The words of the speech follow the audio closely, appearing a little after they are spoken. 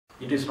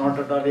It is not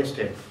at all a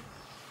state.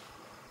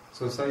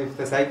 So if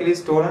the cycle is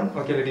stolen,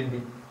 okay, let it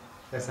be.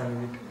 That's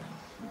only it.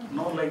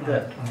 No, like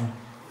that.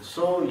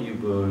 So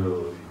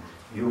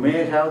you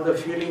may have the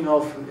feeling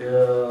of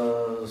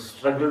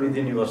struggle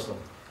within yourself.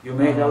 You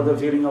may have the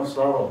feeling of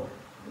sorrow.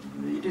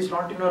 It is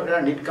not in your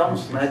hand. It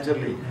comes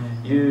naturally.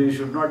 You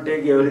should not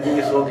take everything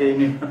is okay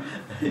in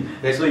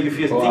it. So if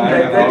you think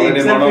like that,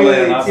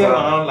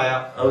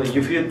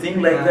 if you think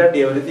like that,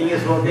 everything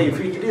is okay. If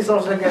it is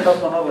also a kind of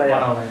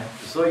manolaya.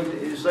 So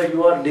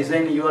you are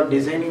designing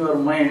your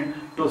mind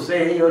to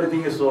say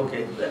everything is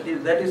okay.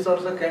 That is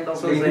also kind of.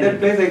 So design. In that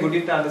place, I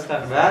couldn't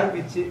understand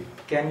which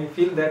can you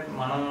feel that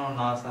mano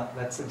nasa.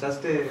 That's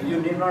just a. You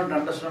need not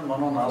understand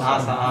mano nasa.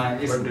 Nasa.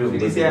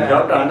 But you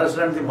have to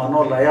understand the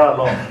manolaya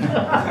alone.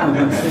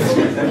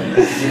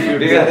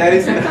 There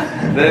is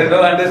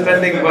no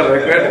understanding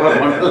required for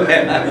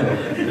manolaya.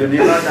 You need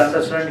not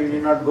understand. You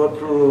need not go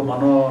through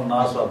mano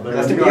nasa.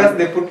 Just because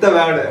they put the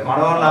word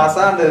mano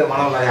nasa and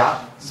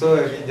manolaya. So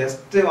we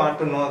just want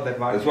to know that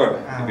what. That's what.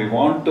 If we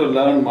want to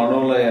learn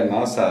manolaya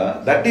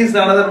nasa, that is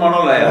another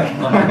manolaya.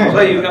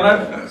 So you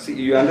cannot see.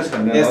 You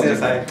understand?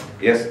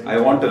 Yes, I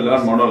want to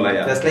learn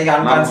manolaya. Just like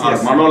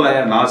unconscious.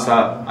 Manolaya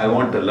nasa, I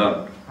want to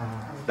learn.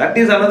 That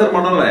is another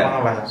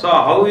manolaya. So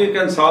how you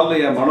can solve a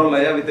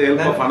manolaya with the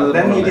help of another?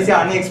 Then manolaya? It is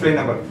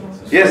unexplainable.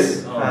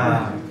 Yes.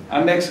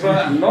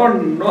 Unexplainable.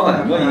 No.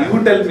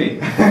 You tell me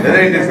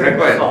whether it is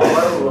required.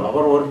 So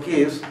our work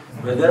is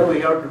whether we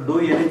have to do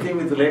anything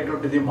with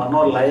related to the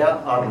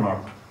manolaya or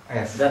not.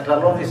 Yes. That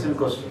alone is in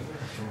question.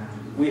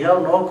 We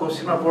have no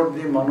question about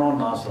the mano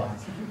nasa.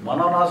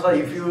 Mano nasa,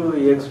 if you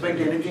expect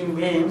anything,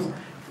 means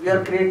we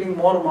are creating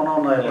more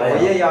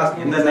manolaya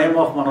in the name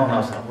of mano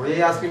nasa. Why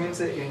you ask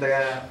means in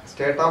the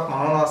state of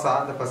mano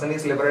nasa, the person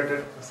is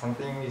liberated.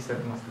 Something is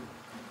said must be.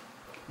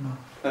 No,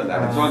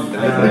 that is not. The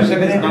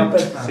liberation is not.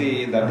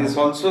 See, that is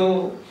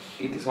also.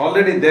 It is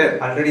already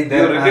there. Already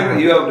there.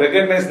 You have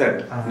recognized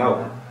that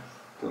now.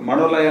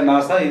 Manolaya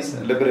nasa is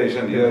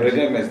liberation. You have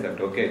recognized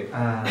that. Okay.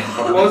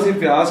 Suppose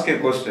if you ask a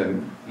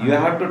question, you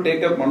have to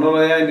take up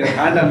manolaya in your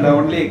hand and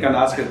only you can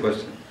ask a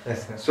question.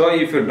 Yes, so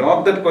if you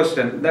drop that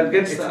question, that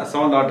gets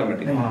solved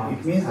automatically.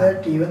 It means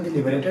that even the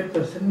liberated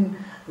person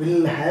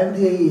will have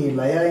the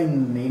laya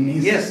in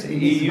his. Yes, in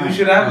his you mind.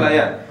 should have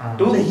laya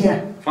to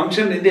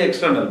function in the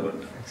external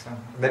world.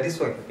 That is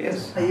why.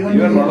 Yes. Even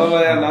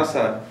manolaya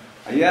nasa.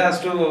 Ayya has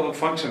to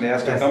function, he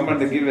has to come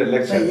and give a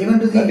lecture. So even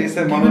to the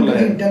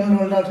internal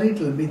world also it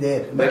will be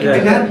there. But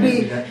it cannot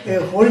be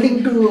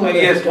holding to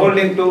yes,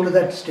 holding to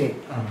that state.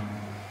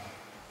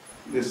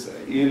 This,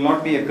 you will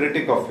not be a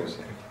critic of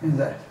yourself.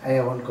 I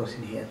have one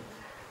question here.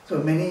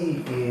 So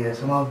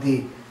some of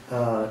the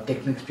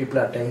techniques people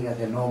are telling us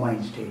a no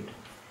mind state.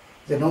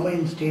 The no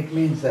mind state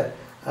means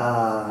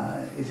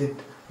is it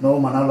no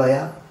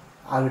manolaya?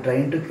 Are we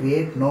trying to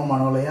create no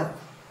manolaya?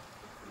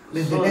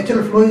 The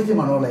natural flow is the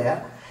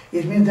manolaya.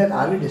 It means that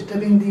are we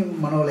disturbing the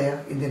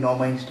manolaya in the no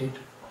mind state?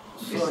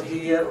 So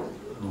here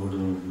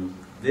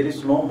there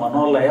is no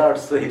manolaya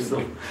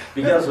itself,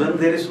 because when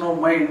there is no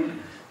mind,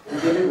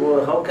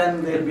 how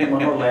can there be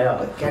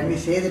manolaya? Can we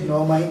say that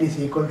no mind is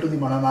equal to the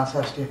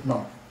manonasa state?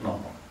 No. No.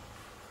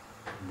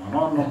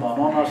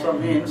 Manonasa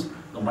means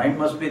the mind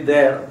must be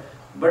there,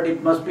 but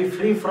it must be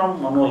free from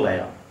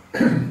manolaya.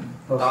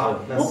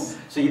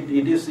 So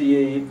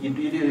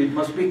it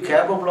must be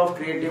capable of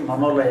creating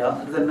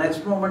manolaya. The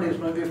next moment it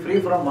must be free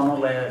from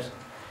manolaya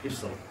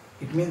itself.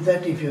 It means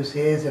that if you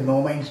say as a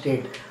no mind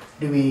state,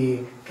 do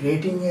we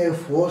creating a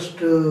forced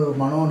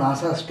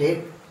mano-nasa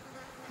state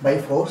by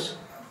force,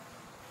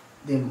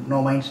 the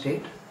no mind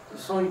state?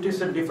 So it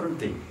is a different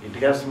thing. It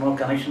has no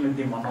connection with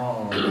the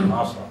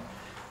mano-nasa.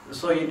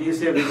 So it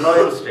is a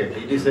withdrawal state.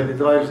 It is a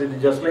withdrawal state,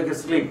 just like a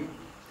sleep.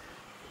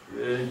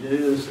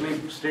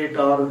 Sleep state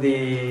or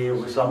the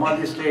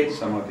samadhi state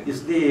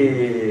is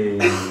the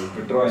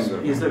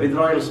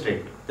withdrawal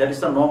state. That is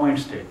the no mind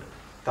state.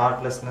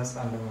 Thoughtlessness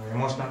and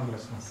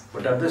emotionlessness.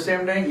 But at the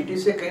same time, it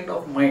is a kind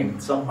of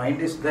mind. Some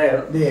mind is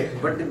there,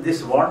 but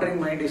this wandering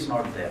mind is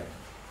not there.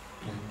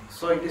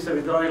 So it is a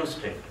withdrawal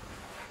state.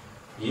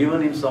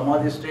 Even in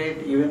samadhi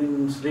state, even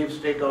in sleep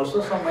state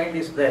also, some mind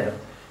is there,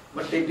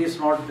 but it is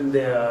not in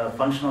the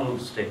functional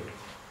state.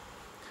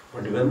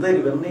 But when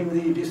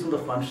it is in the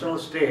functional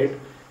state,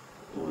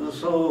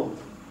 so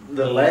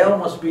the laya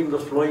must be in the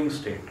flowing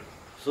state.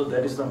 So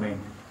that is the main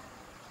thing.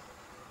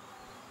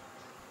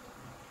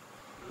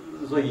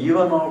 So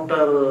even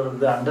after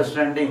the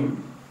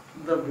understanding,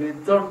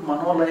 without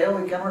manolaya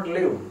we cannot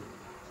live.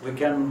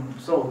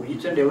 So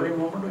each and every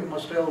moment we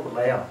must have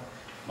laya.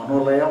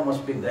 Manolaya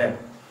must be there.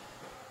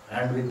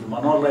 And with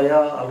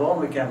manolaya alone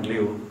we can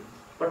live.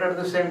 But at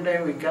the same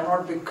time we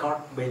cannot be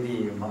caught by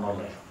the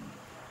manolaya.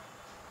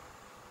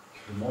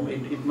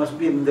 It must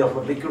be in the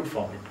liquid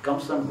form. It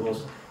comes and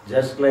goes.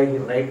 Just like we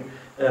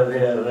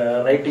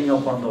are writing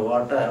upon the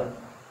water.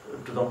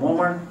 To the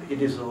moment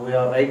we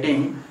are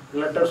writing,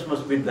 letters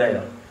must be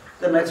there.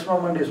 The next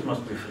moment it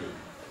must be free.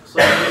 So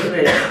in this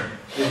way,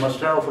 we must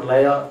have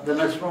laya. The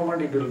next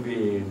moment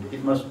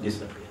it must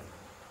disappear.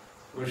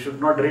 We should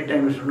not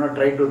retain. We should not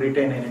try to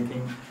retain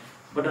anything.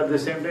 but at the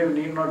same time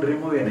need not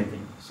remove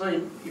anything. So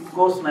it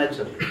goes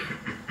naturally.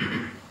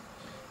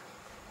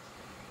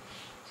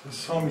 So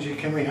Swamiji,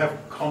 can we have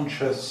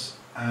conscious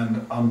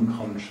and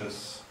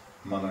unconscious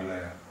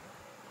manolaya?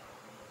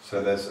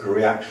 So there's a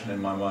reaction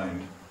in my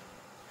mind,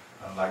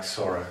 like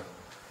sorrow,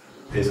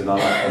 is an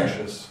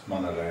unconscious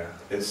manolaya.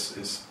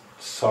 It's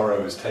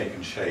sorrow has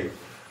taken shape,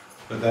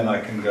 but then I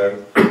can go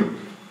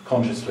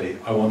consciously,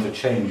 I want to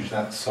change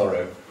that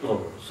sorrow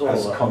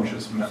as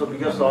conscious. So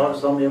because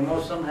some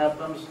emotion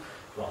happens,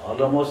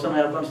 all emotion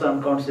happens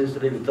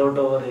unconsciously without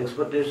our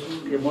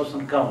expectation,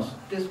 emotion comes.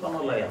 It is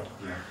manolaya.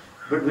 Yeah.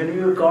 But when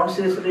you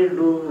consciously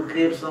do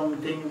create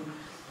something,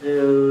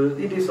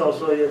 it is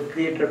also a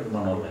created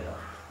manolaya.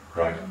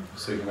 Right.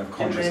 So you can have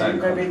conscious and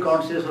it may be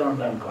conscious or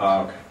unconscious.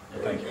 Ah, okay.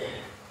 Thank you.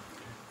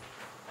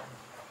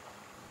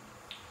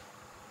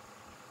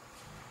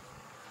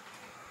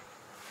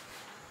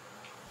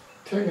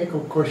 Technical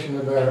question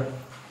about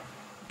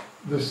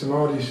the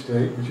samadhi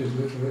state, which is a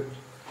little bit,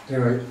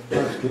 anyway,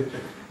 let's skip.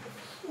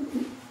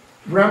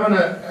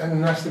 Ramana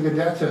and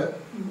Nastagadatta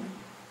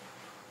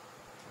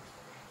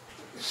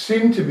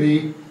seem to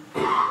be,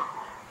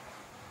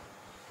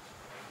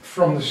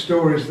 from the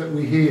stories that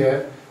we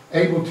hear,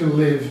 able to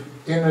live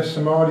in a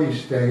samadhi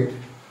state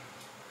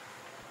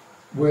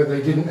where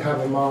they didn't have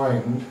a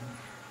mind,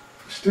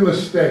 still a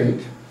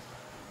state,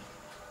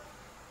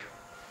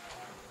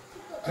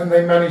 and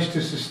they managed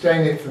to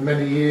sustain it for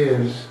many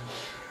years.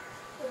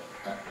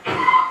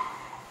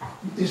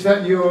 Is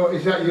that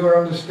your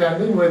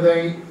understanding? Was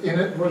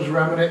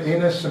Ramana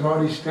in a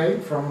samadhi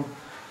state from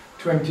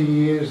 20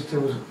 years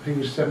till he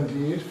was 70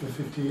 years, for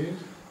 50 years?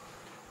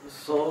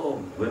 So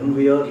when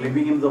we are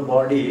living in the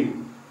body,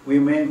 we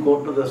may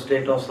go to the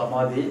state of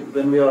samadhi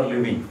when we are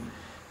living.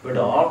 But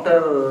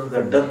after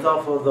the death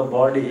of the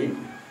body,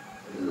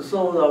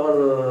 so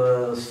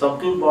our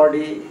subtle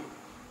body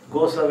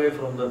goes away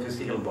from the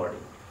physical body.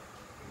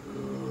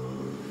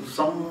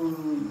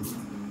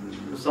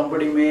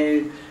 Somebody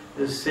may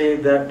say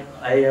that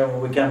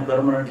we can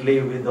permanently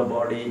live with the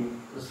body,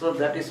 so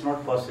that is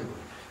not possible.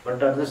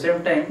 But at the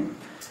same time,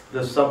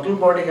 the subtle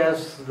body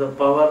has the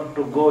power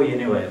to go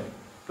anywhere,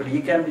 but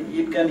it can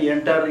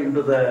enter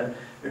into the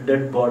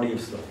dead body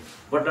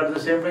itself. But at the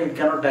same time, it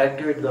cannot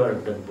activate the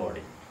dead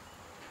body.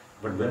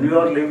 But when you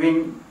are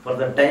living, for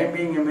the time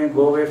being, you may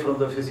go away from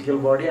the physical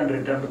body and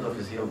return to the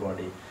physical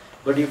body.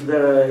 But if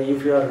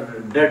you are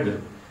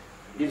dead,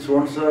 it's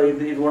once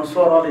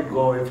for all it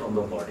go away from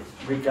the body.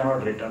 We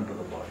cannot return to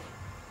the body.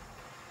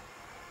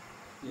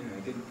 Yeah,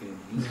 I think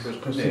his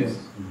question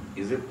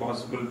is it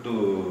possible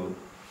to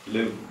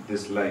live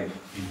this life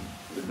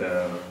with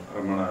the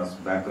Ramana's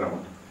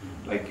background?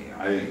 Like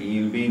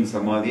he'll be in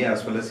samadhi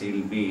as well as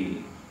he'll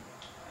be,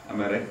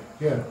 am I right?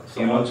 Yeah. So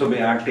he'll also be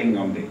acting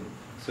on the.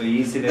 So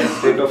he's in a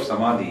state of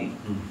samadhi,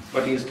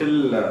 but he's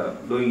still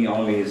doing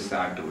all his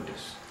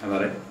activities. Am I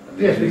right?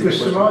 Yes, because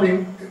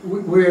samadhi,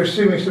 we're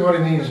assuming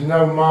samadhi means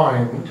no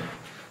mind,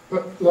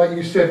 but like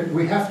you said,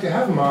 we have to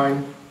have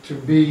mind to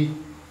be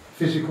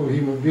physical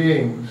human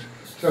beings.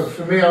 So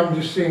for me, I'm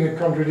just seeing a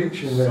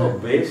contradiction there. So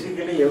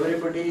basically,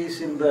 everybody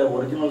is in the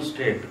original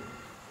state.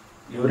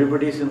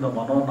 Everybody is in the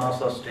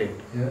mano-nasa state.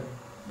 Yeah.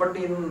 But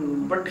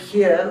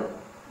here,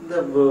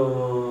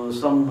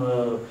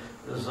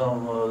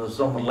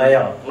 some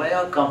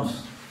laya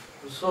comes.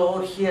 So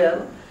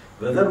here,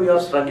 whether we are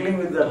struggling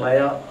with the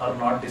laya or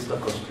not is the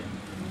question.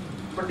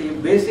 But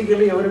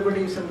basically,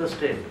 everybody is in the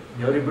state.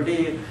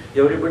 Everybody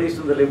is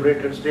in the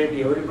liberated state.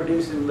 Everybody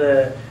is in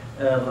the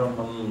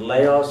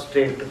laya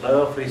state,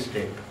 laya free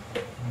state.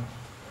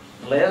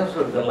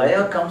 The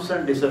laya comes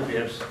and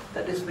disappears.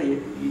 That is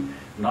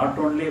not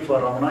only for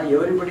Ramana,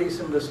 everybody is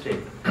in the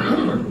state.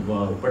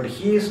 But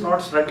he is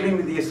not struggling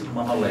with these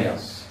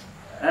manolayas.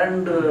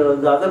 And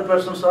the other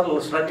persons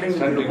are struggling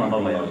with the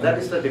manolaya. That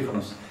is the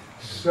difference.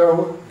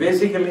 So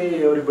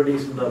basically, everybody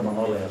is in the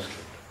manolaya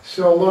state.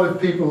 So a lot of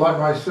people like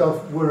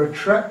myself were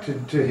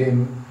attracted to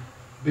him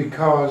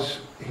because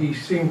he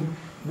seemed,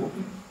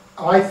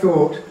 I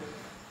thought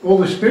all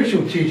the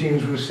spiritual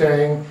teachings were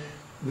saying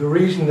the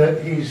reason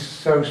that he's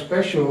so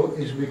special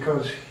is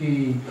because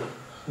he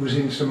was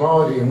in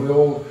samadhi and we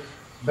all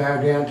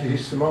bow down to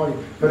his samadhi.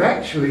 But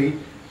actually,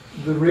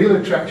 the real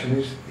attraction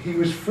is he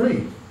was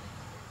free.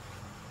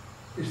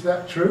 Is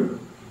that true?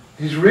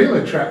 His real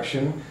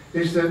attraction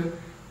is that,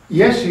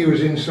 yes, he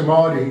was in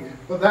samadhi,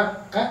 but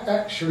that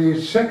actually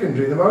is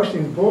secondary. The most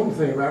important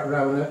thing about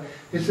Ramana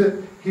is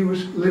that he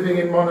was living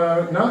in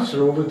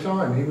mano-nasa all the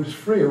time. He was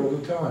free all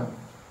the time.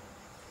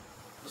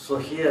 So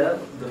here,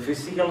 the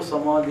physical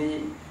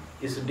samadhi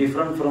is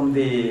different from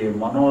the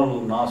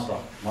mano-nasa.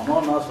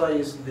 Mano-nasa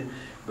is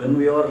when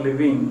we are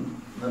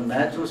living, the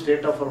natural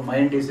state of our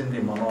mind is in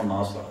the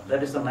mano-nasa.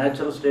 That is the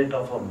natural state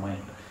of our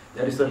mind.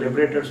 That is the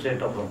liberated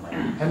state of our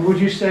mind. And would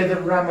you say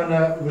that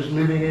Ramana was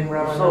living in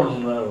Ramana? So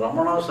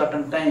Ramana,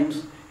 certain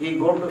times, he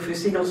go to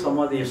physical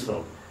samadhi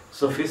itself.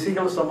 So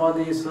physical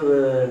samadhi is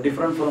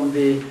different from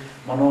the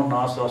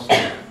mano-nasa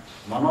state.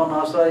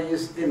 Mano-nasa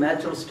is the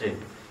natural state.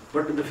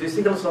 But the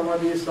physical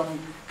samadhi is some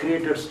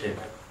created state.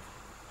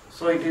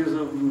 So it is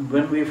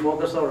when we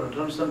focus our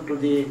attention to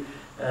the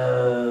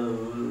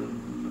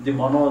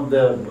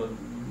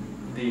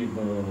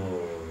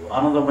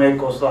Anandamaya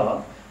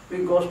Kosa, we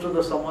goes to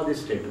the Samadhi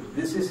state.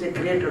 This is a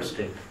created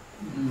state.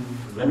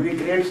 When we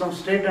create some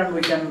state and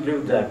we can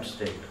live that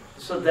state.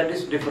 So that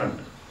is different.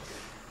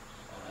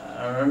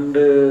 And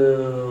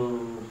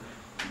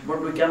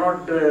but we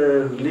cannot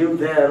live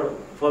there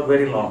for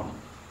very long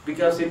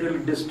because it will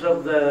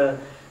disturb the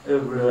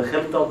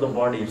health of the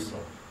body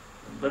itself.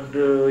 But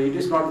it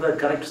is not the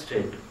correct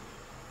state.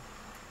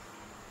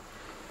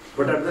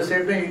 But at the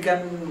same time, you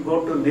can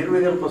go to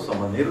Nirvikalpa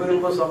Samadhi.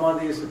 Nirvikalpa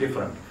Samadhi is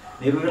different.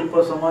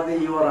 Nirvikalpa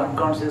Samadhi, you are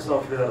unconscious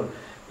of your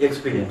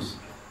experience.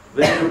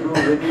 When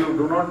you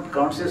do not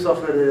conscious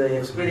of your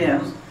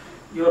experience,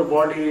 your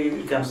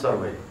body can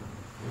survive.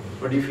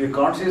 But if you are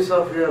conscious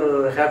of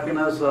your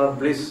happiness or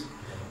bliss,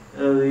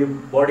 your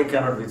body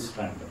cannot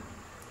withstand.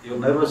 Your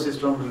nervous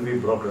system will be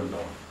broken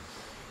down.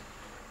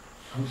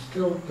 I'm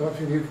still, don't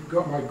think you've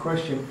got my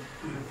question.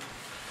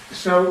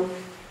 So,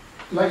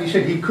 like you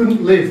said, he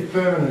couldn't live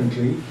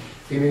permanently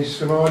in his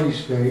samadhi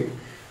state.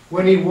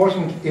 When he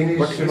wasn't in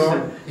his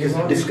samadhi his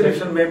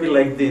description may be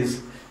like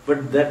this,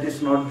 but that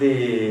is not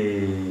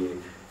the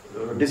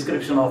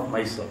description of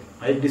myself.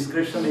 My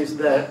description is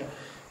that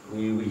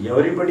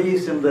everybody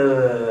is in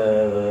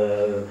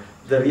the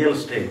real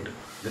state.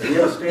 The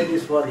real state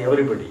is for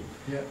everybody.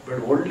 Yeah.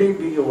 But only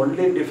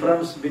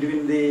difference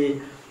between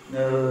the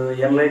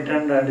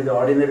enlightened and the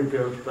ordinary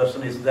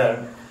person is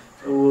that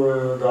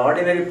the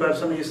ordinary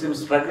person is in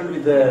struggle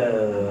with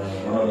the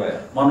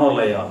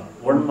Manolaya.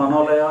 One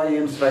Manolaya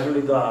is in struggle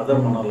with the other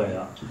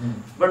Manolaya.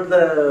 But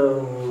the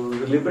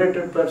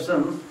liberated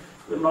person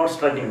will not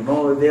struggling.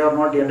 No, they are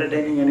not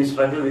entertaining any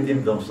struggle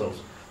within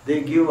themselves.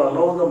 They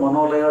allow the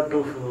Manolaya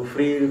to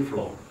free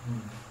flow.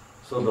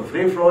 So the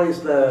free flow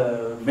is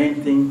the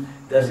main thing.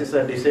 That is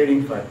a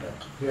deciding factor.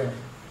 Yeah.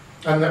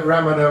 And that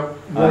Ramana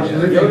was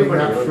living in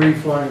that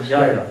free-flowing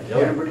state.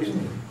 Everybody's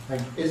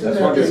Isn't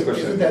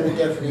that the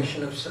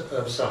definition of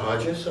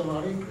Sahaja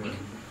Samadhi?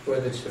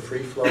 Whether it's the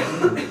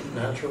free-flowing,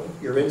 natural?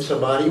 You're in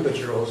Samadhi, but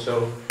you're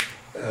also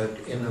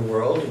in the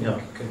world and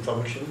you can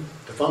function.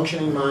 The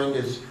functioning mind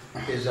is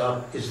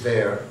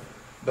there,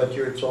 but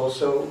you're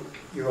also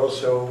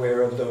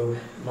aware of the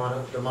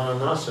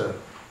Mananasa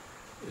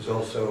is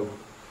also,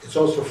 it's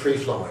also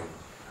free-flowing.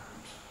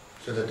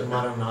 So that the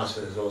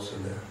Mananasa is also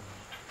there.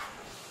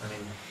 I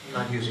mean,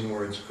 not using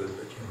words good,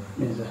 but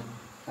you know. Means,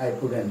 I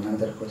put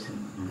another question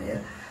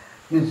here.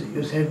 Means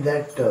you said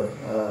that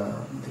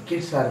the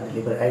kids are in the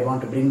liberated. I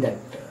want to bring that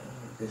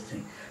this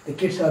thing. The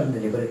kids are in the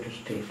liberated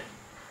state.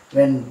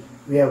 When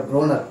we have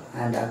grown up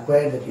and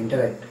acquired that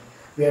intellect,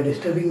 we are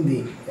disturbing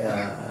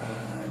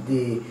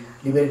the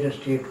liberated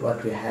state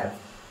what we have.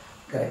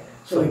 Correct.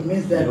 So it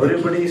means that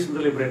everybody is in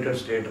the liberated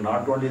state,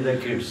 not only the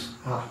kids.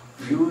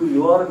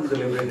 You are in the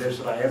liberated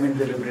state, I am in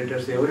the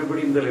liberated state,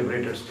 everybody in the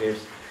liberated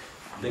states.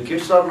 The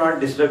kids are not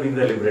disturbing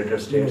the liberated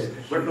states,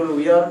 but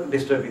we are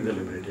disturbing the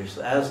liberated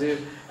states.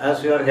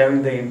 As we are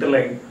having the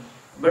intellect,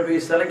 but we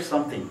select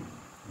something.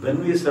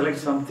 When we select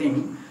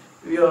something,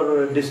 we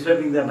are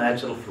disturbing the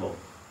natural flow.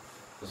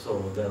 So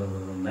the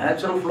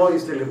natural flow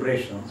is the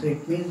liberation. So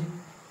it means,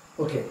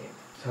 okay,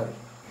 sorry.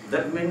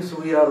 That means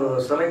we are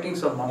selecting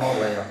some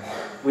Manolaya.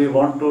 We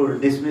want to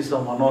dismiss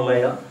some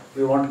Manolaya.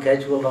 We want to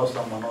catch hold of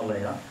some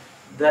Manolaya.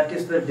 That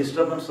is the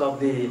disturbance of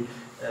the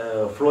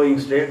flowing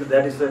state.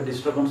 That is the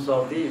disturbance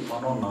of the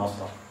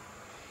Manonasa.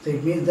 So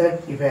it means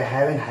that if I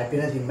have an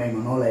happiness in my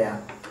Manolaya,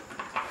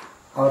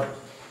 or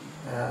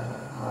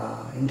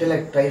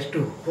intellect tries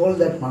to hold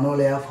that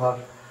Manolaya for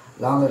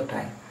longer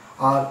time,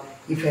 or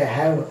if I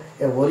have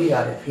a worry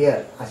or a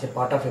fear as a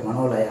part of a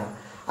Manolaya,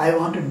 I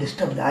want to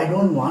disturb that. I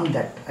don't want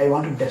that. I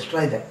want to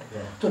destroy that.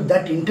 Yeah. So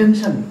that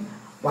intention,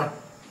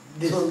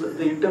 so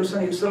the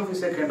intention itself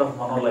is a kind of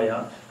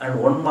Manolaya, and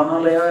one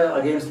Manolaya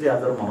against the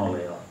other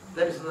Manolaya.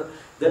 That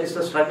is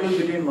the struggle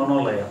between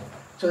Manolaya.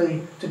 So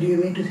do you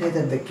mean to say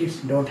that the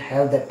kids don't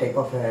have that type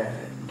of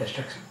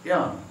destruction?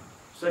 Yeah.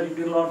 So it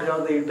will not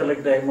have the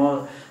intellect.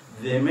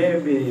 They may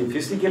be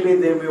physically,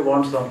 they may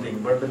want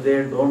something, but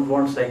they don't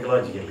want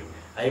psychologically.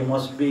 I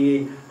must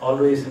be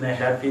always in a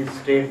happy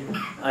state.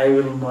 I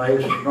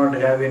should not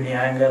have any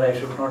anger. I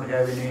should not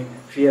have any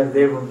fear.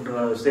 They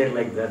won't say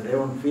like that. They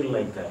won't feel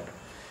like that.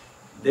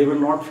 They will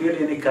not feel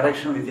any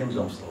correction within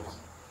themselves.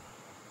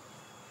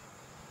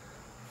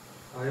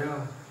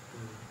 Ayya,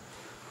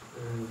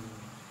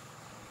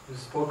 you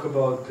spoke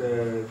about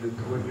that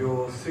when you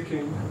were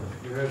seeking,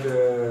 you had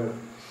a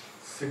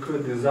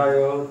secret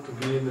desire to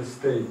be in a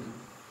state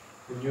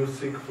when you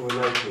seek for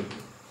enlightenment.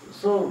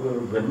 So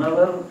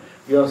whenever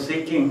you are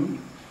seeking,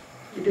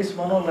 it is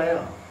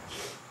Manolaya.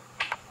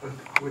 But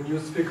when you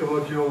speak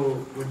about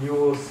when you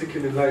were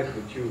seeking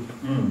enlightenment,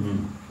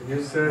 when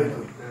you said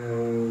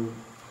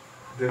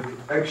that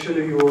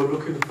actually you were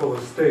looking for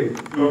a state,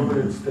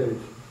 permanent state.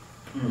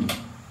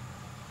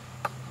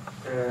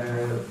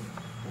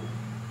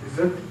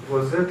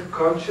 Was that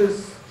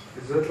conscious?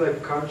 Is that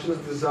like conscious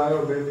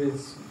desire? Maybe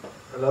it's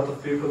a lot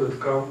of people that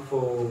come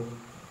for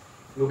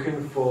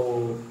looking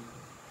for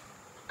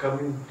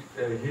coming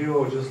here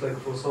or just like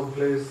for some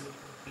place,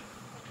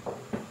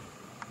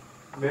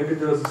 maybe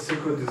there's a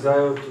secret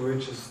desire to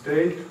reach a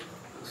state,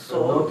 so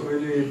not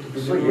really to be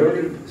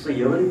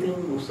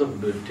everything,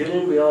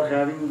 till we are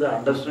having the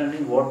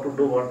understanding what to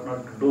do, what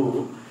not to do,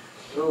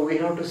 so we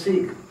have to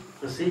seek.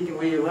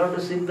 We have to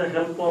seek the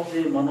help of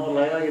the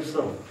Manolaya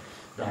itself.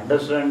 The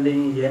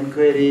understanding,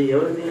 inquiry,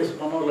 everything is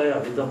Manolaya.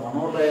 With the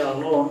Manolaya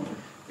alone,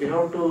 we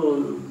have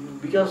to,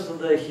 because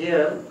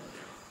here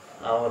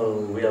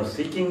we are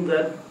seeking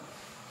that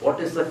what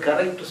is the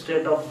correct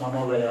state of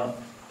Manolaya.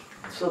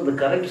 So the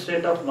correct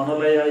state of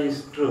Manolaya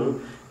is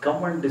to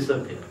come and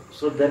disappear.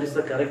 So that is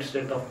the correct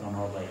state of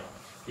Manolaya.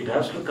 It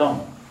has to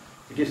come.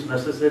 It is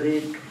necessary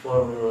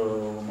for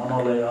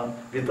Manolaya.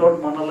 Without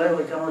Manolaya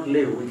we cannot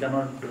live, we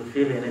cannot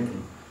feel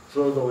anything.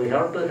 So we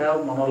have to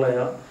have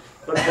Manolaya,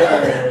 but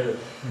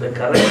the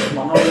correct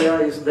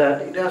Manolaya is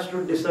that it has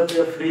to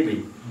disappear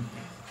freely.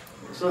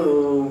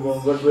 So,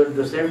 but at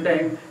the same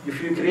time,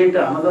 if you create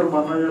another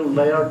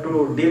Manolaya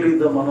to deal with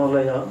the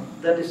Manolaya,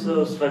 that is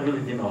a struggle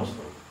within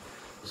also.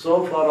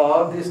 So for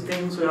all these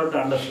things we have to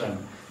understand.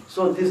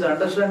 So this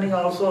understanding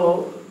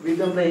also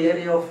within the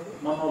area of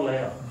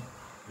Manolaya.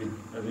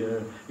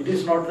 It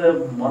is not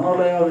the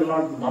Manolaya will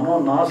not,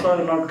 Manonasa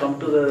will not come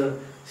to the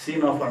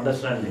scene of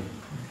understanding.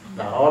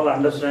 The all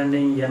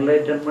understanding,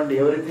 enlightenment,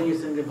 everything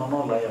is in the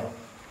Manolaya.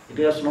 It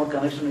has no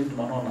connection with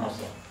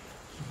Manonasa.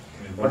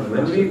 But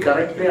when we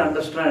correctly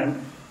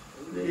understand,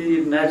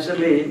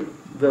 naturally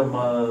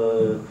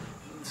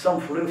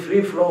some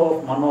free flow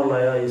of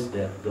Manolaya is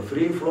there. The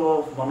free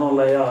flow of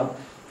Manolaya,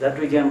 that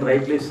we can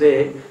rightly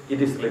say,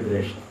 it is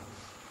liberation.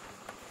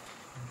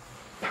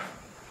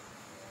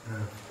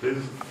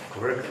 Please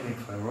correct me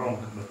if I'm wrong,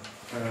 but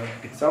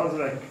it sounds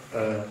like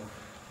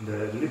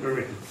the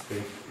liberated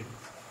state,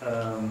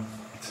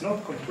 it's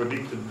not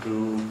contradicted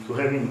to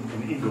having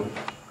an ego,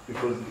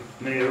 because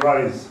it may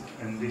arise,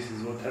 and this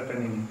is what's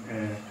happening.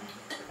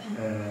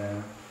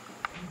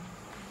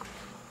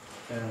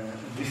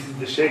 This is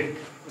the shape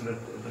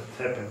that's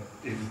happened.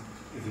 Is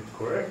it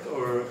correct,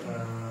 or?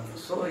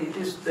 So it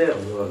is there.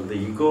 The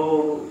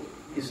ego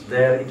is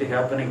there. It is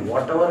happening.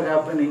 Whatever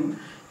happening,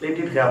 let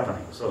it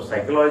happening. So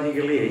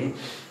psychologically,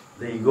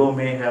 the ego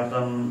may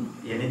happen.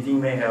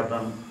 Anything may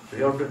happen. We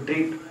have to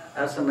treat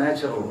as a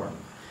natural one.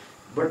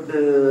 But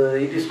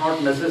it is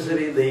not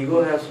necessary. The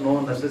ego has no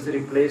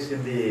necessary place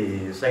in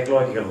the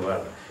psychological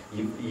world.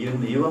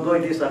 Even though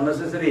it is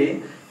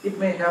unnecessary, it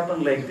may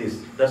happen like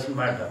this. Doesn't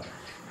matter.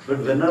 But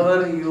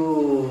whenever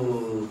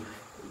you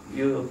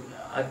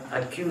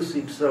accuse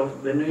itself,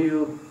 when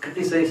you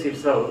criticize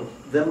itself,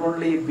 then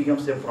only it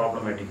becomes a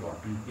problematic one.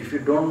 If you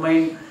don't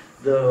mind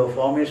the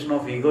formation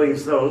of ego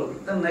itself,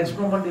 then next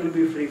moment you will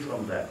be free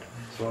from that.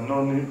 So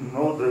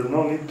there's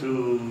no need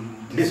to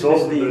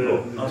dissolve the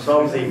ego, no,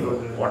 solve the ego.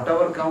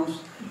 Whatever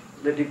comes,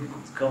 let it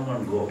come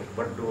and go.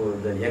 But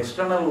the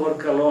external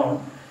work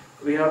alone,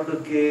 we have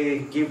to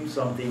keep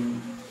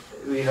something,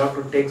 we have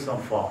to take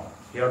some form,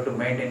 we have to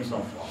maintain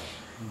some form.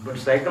 But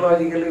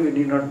psychologically, we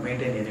need not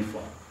maintain any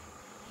form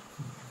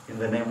in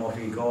the name of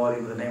ego or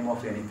in the name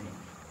of anything.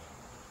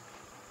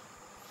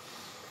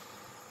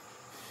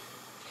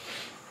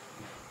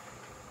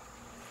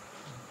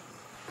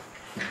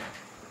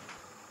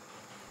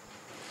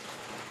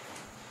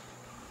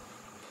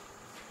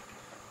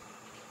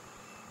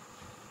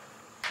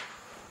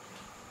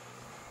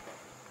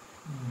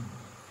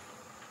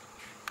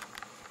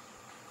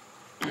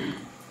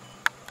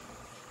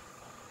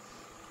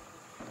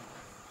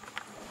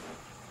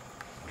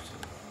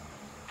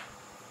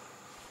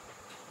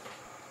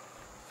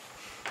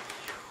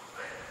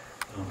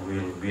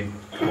 We'll meet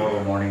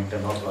tomorrow morning,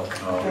 10 o'clock.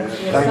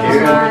 Thank you.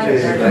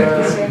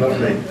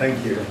 Lovely.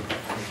 Thank you.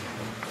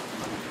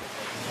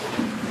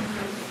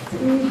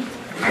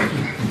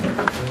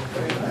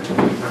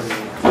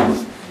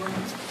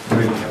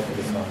 Really happy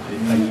to talk to you.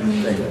 Thank you.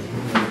 Thank you.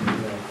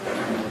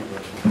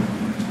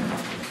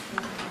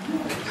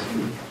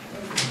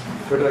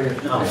 Where do I get?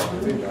 No.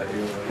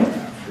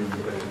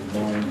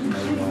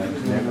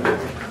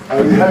 Oh,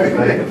 yeah.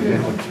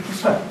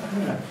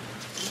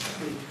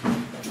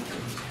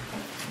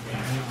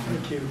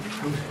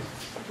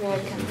 Yeah, I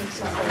can take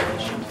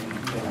separation.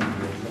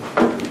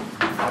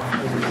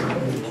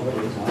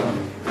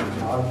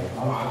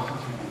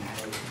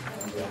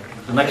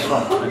 The next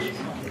one. I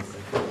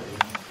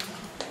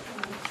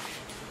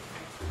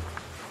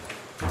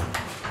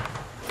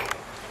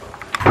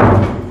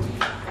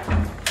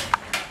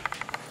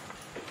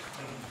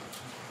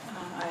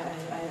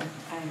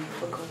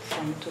forgot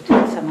to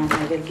tell someone I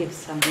will give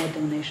some more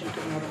donation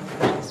tomorrow.